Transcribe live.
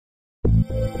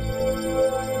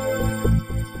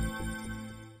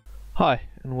Hi,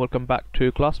 and welcome back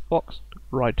to ClassBox,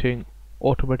 writing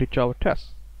automated Java tests.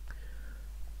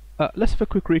 Let's have a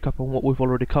quick recap on what we've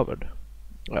already covered.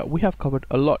 We have covered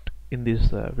a lot in these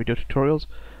video tutorials.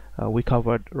 We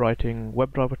covered writing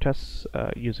WebDriver tests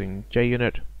using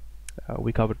JUnit.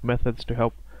 We covered methods to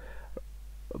help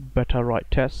better write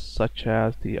tests, such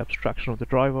as the abstraction of the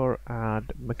driver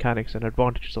and mechanics and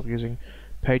advantages of using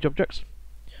page objects.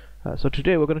 So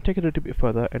today we're going to take it a little bit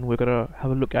further, and we're going to have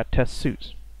a look at test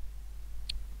suites.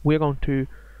 We're going to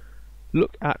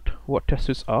look at what test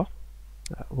suites are.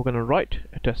 We're going to write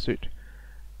a test suite,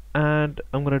 and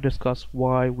I'm going to discuss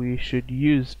why we should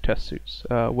use test suites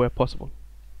where possible.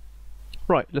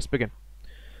 Right, let's begin.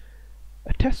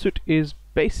 A test suite is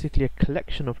basically a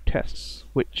collection of tests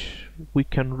which we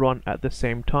can run at the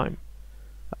same time.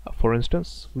 For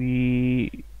instance,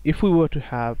 if we were to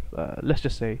have, let's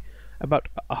just say, about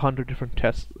 100 different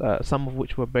tests, some of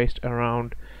which were based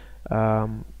around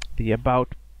the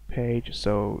about page.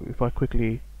 So if I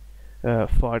quickly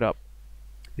fired up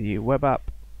the web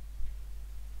app,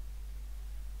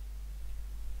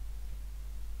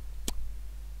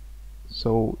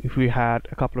 so if we had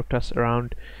a couple of tests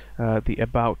around the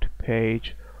about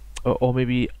page, or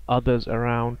maybe others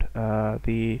around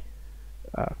the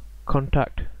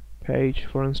contact page,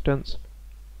 for instance,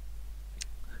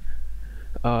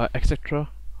 etc.,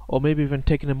 or maybe even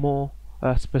taking a more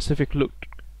specific look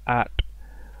at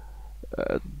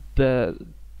the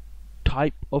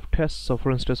type of tests. So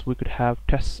for instance, we could have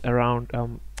tests around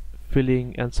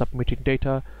filling and submitting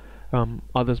data.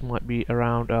 Others might be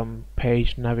around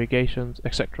page navigations,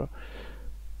 etc.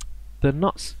 The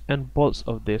nuts and bolts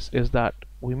of this is that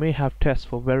we may have tests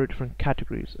for very different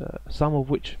categories, some of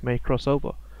which may cross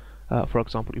over. For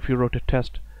example, if you wrote a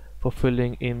test for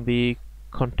filling in the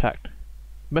contact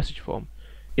message form,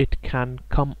 it can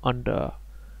come under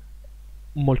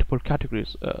multiple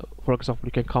categories. For example,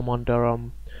 it can come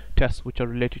under tests which are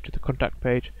related to the contact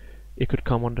page. It could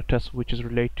come under tests which is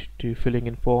related to filling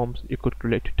in forms. It could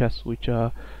relate to tests which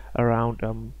are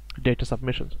around data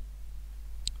submissions.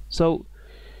 So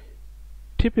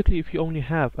typically, if you only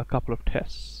have a couple of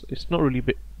tests, it's not really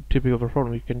too big of a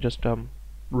problem. You can just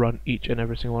run each and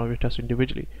every single one of your tests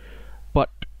individually. But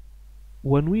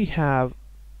when we have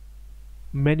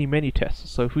many tests,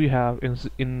 so if we have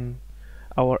in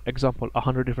our example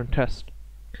 100 different tests,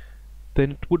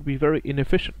 then it would be very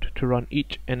inefficient to run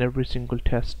each and every single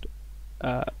test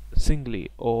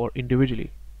singly or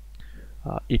individually.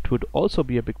 It would also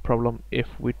be a big problem if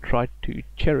we tried to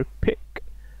cherry pick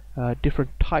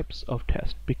different types of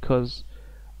tests, because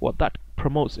what that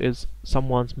promotes is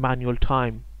someone's manual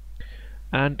time.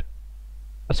 And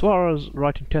as far as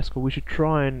writing test code, we should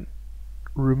try and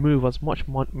remove as much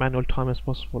manual time as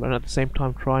possible, and at the same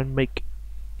time try and make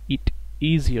it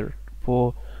easier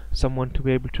for someone to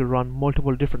be able to run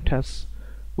multiple different tests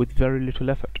with very little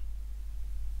effort.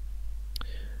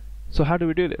 So how do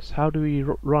we do this? How do we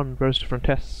run various different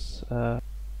tests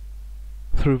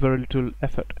through very little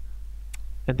effort?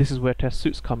 And this is where test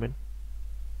suites come in.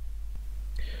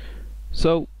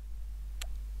 So,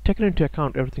 taking into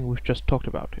account everything we've just talked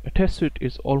about, a test suite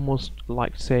is almost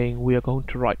like saying we are going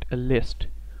to write a list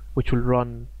which will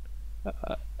run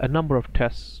a number of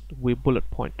tests we bullet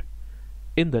point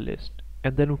in the list,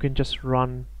 and then we can just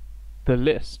run the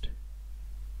list.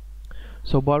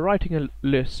 So by writing a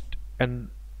list and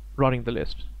running the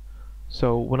list,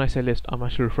 so when I say list, I'm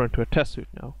actually referring to a test suite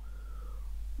now,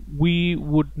 we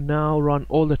would now run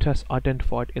all the tests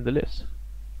identified in the list.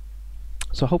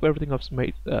 So I hope everything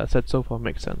I've said so far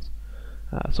makes sense.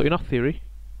 So enough theory,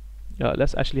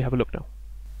 let's actually have a look now.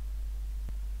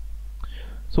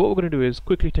 So what we're going to do is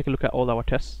quickly take a look at all our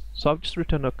tests. So I've just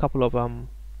written a couple of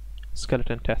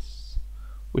skeleton tests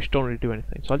which don't really do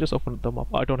anything, so I'll just open them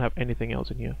up. I don't have anything else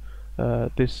in here.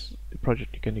 This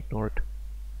project, you can ignore it.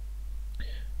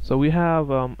 So we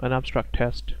have an abstract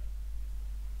test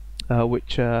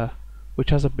which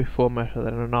has a before method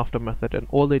and an after method, and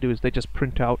all they do is they just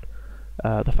print out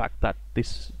the fact that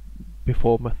this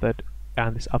before method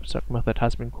and this abstract method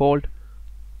has been called.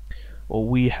 Or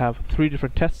we have three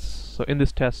different tests. So in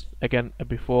this test, again, a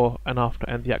before, an after,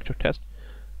 and the actual test.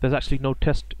 There's actually no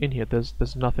test in here.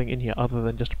 There's nothing in here other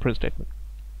than just a print statement.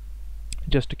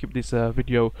 Just to keep this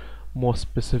video more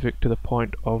specific to the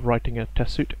point of writing a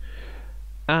test suite.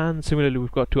 And similarly,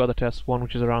 we've got two other tests. One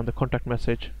which is around the contact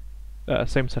message,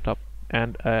 same setup,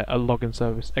 and a login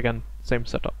service, again, same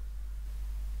setup.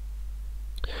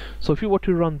 So if you were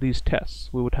to run these tests,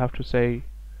 we would have to say,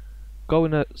 go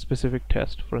in a specific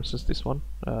test, for instance this one,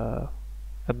 and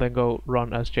then go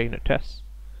run as JUnit tests.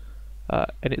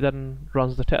 and it then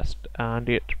runs the test, and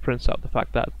it prints out the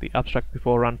fact that the abstract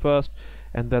before ran first,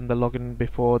 and then the login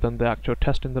before, then the actual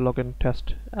test in the login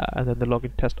test, and then the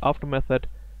login test after method,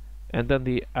 and then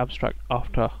the abstract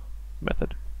after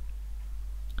method.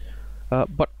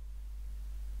 But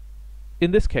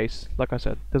in this case, like I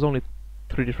said, there's only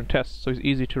 3 different tests, so it's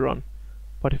easy to run.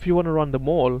 But if you want to run them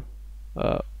all,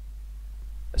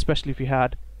 especially if you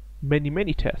had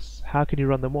many tests, how can you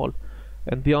run them all?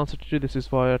 And the answer to do this is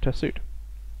via a test suite.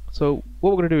 So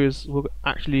what we're going to do is we're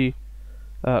actually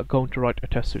going to write a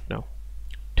test suite now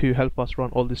to help us run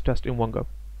all these tests in one go.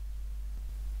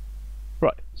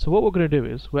 Right, so what we're going to do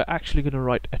is we're actually going to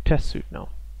write a test suite now.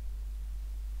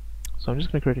 So I'm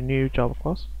just going to create a new Java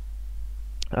class.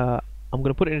 I'm going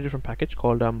to put it in a different package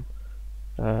called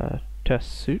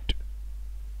test suite,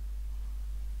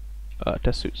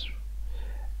 test suites,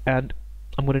 and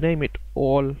I'm going to name it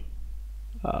all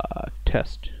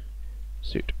test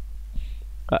suite.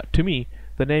 To me,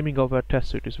 the naming of a test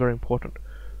suite is very important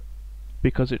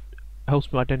because it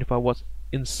helps me identify what's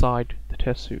inside the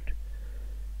test suite.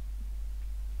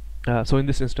 So in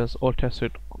this instance, all test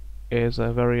suite is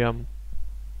a very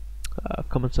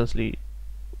common sensely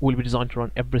will be designed to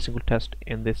run every single test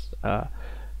in this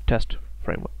test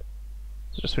framework.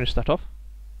 So just finish that off.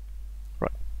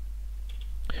 Right.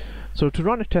 So to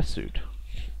run a test suite,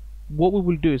 what we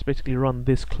will do is basically run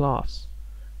this class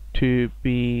to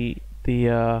be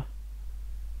the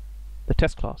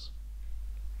test class,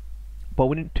 but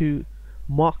we need to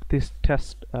mark this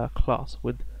test class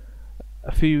with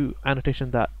a few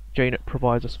annotations that JUnit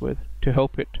provides us with to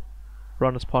help it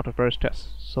run as part of various tests.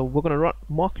 So we're going to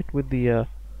mark it with the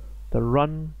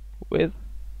run with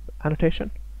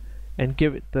annotation and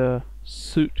give it the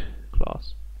suite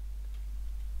class.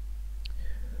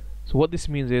 So what this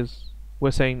means is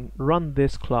we're saying run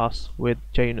this class with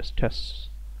JUnit tests,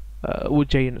 with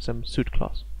JUnit suite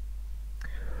class.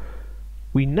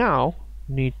 We now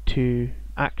need to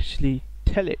actually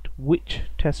tell it which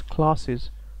test classes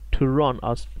to run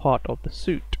as part of the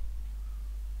suite.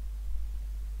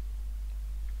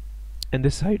 And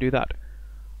this is how you do that.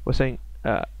 We're saying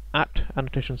at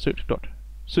annotation suite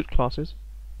classes,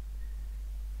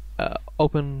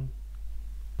 open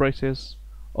braces,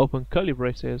 open curly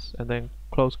braces, and then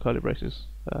close curly braces,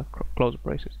 close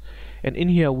braces. And in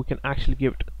here we can actually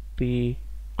give it the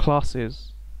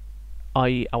classes,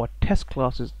 i.e. our test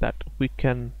classes that we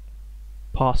can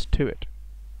pass to it.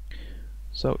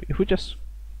 So if we just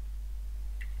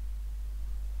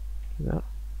do that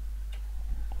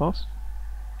class,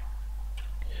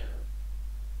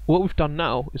 what we've done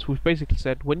now is we've basically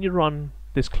said when you run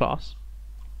this class,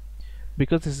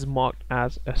 because this is marked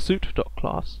as a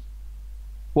suite.class,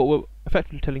 what we're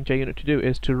effectively telling JUnit to do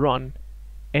is to run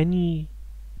any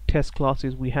test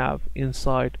classes we have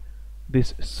inside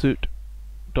this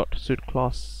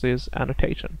suite.suiteClasses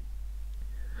annotation.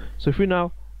 So if we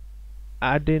now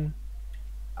add in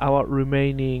our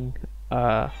remaining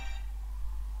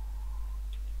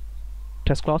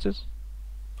test classes,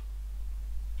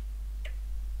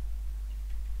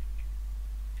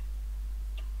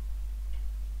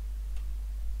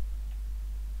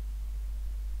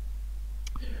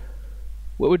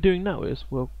 what we're doing now is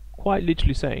we're quite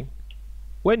literally saying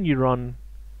when you run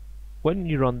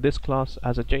this class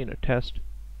as a JUnit test,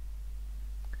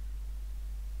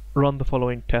 run the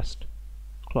following test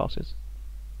classes.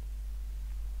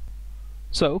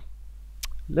 So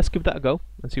let's give that a go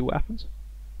and see what happens.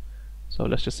 So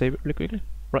let's just save it really quickly.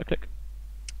 Right click,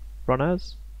 run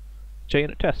as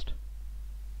JUnit test.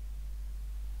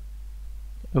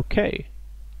 Okay.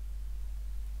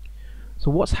 So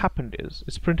what's happened is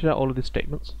it's printed out all of these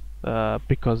statements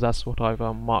because that's what I've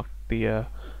marked the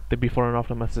before and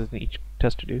after methods in each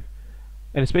test to do,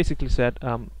 and it's basically said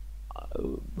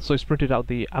so it's printed out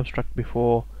the abstract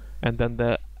before, and then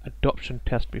the adoption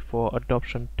test before,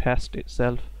 adoption test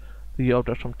itself, the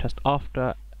adoption test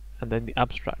after, and then the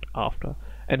abstract after.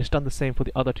 And it's done the same for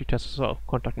the other 2 tests as well,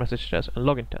 contact message test and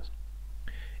login test.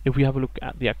 If we have a look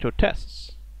at the actual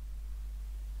tests,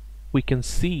 we can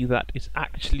see that it's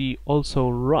actually also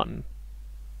run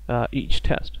each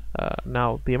test.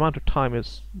 Now the amount of time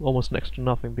is almost next to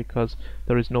nothing because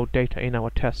there is no data in our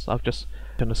tests. I've just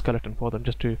done a skeleton for them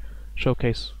just to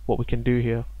showcase what we can do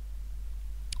here.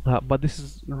 But this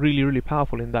is really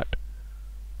powerful in that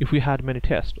if we had many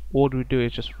tests, all we do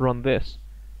is just run this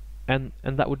and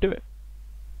that would do it.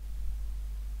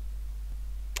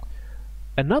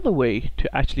 Another way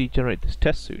to actually generate this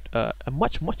test suite, a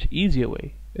much easier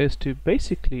way, is to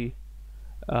basically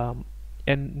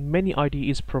and many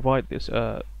IDEs provide this,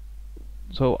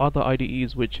 So other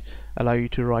IDEs which allow you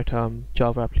to write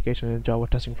Java application and Java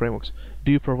testing frameworks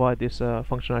do provide this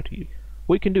functionality.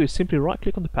 What you can do is simply right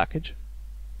click on the package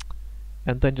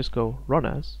and then just go run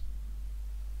as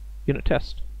unit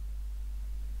test,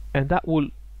 and that will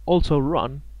also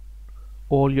run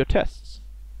all your tests,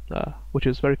 which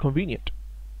is very convenient.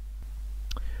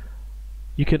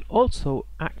 You can also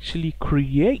actually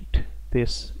create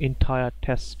this entire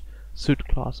test suite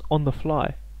class on the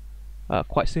fly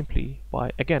quite simply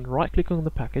by, again, right clicking on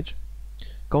the package,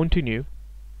 going to new,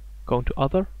 going to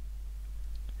other,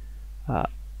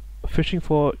 fishing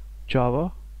for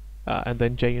Java and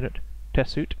then JUnit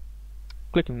Test Suite,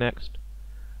 clicking next,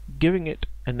 giving it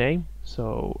a name.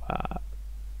 So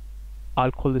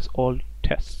I'll call this all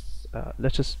tests.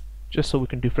 Let's just so we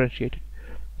can differentiate it.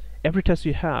 Every test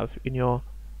you have in your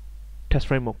test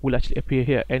framework will actually appear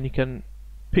here, and you can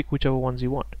pick whichever ones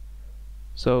you want.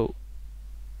 So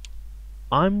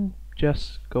I'm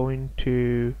just going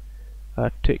to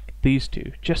take these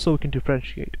two just so we can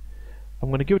differentiate. I'm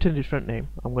going to give it a different name.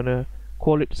 I'm going to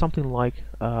call it something like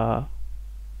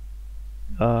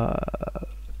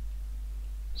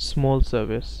small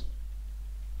service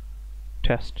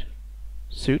test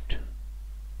suite.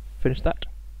 Finish that.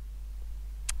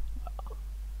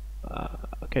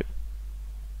 Okay,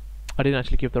 I didn't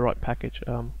actually give the right package.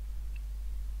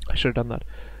 I should have done that.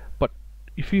 But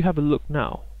if you have a look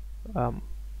now,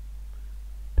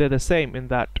 they're the same in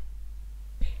that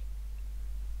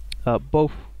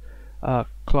both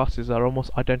classes are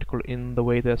almost identical in the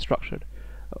way they're structured.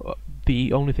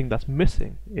 The only thing that's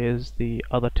missing is the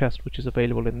other test, which is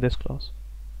available in this class.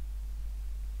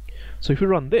 So if you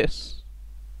run this,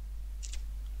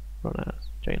 run as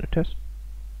JUnit test.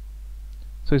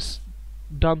 So it's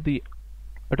done the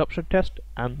adoption test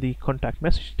and the contact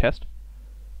message test,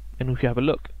 and if you have a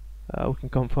look, we can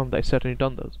confirm that it's certainly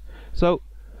done those. So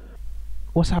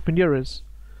what's happened here is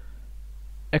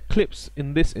Eclipse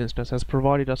in this instance has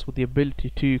provided us with the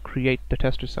ability to create the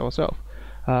testers ourselves.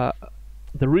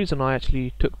 The reason I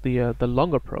actually took the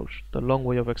long approach, the long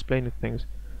way of explaining things,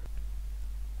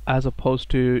 as opposed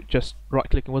to just right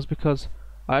clicking, was because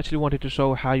I actually wanted to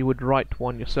show how you would write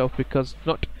one yourself, because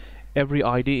not every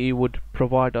IDE would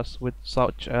provide us with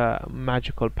such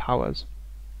magical powers,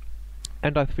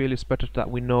 and I feel it's better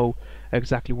that we know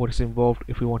exactly what is involved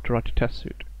if we want to write a test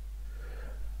suite.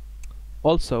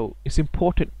 Also, it's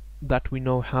important that we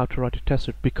know how to write a test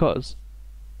suite, because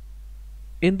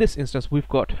in this instance we've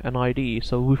got an IDE,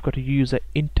 so we've got a user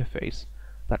interface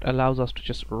that allows us to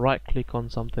just right click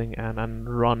on something and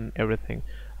run everything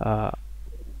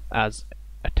as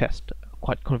a test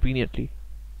quite conveniently.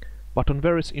 But on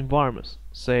various environments,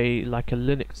 say like a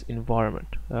Linux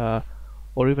environment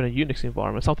or even a Unix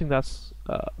environment, something that's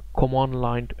command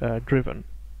line driven,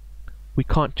 we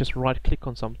can't just right click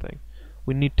on something.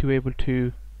 We need to be able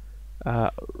to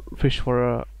fish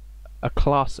for a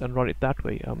class and run it that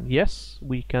way. Yes,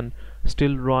 we can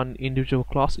still run individual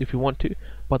class if you want to,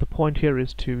 but the point here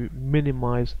is to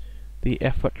minimize the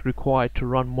effort required to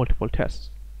run multiple tests.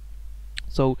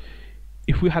 So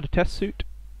if we had a test suite,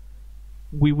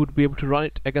 we would be able to run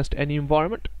it against any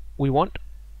environment we want,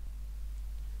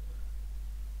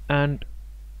 and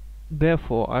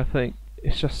therefore I think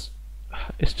it's just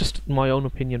my own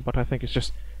opinion, but I think it's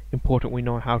just important we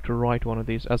know how to write one of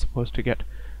these as opposed to get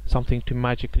something to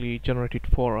magically generate it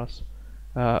for us,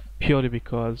 purely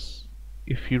because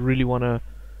if you really want to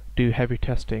do heavy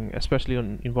testing, especially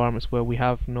on environments where we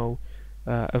have no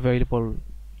available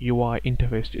UI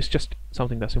interface, it's just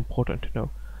something that's important to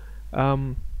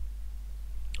know.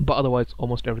 But otherwise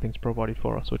almost everything's provided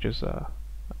for us, which is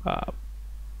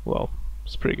well,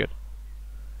 it's pretty good.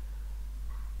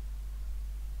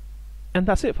 And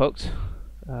that's it, folks.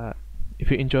 If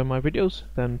you enjoy my videos,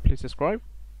 then please subscribe.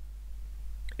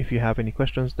 If you have any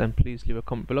questions, then please leave a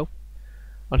comment below.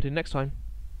 Until next time,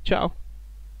 ciao.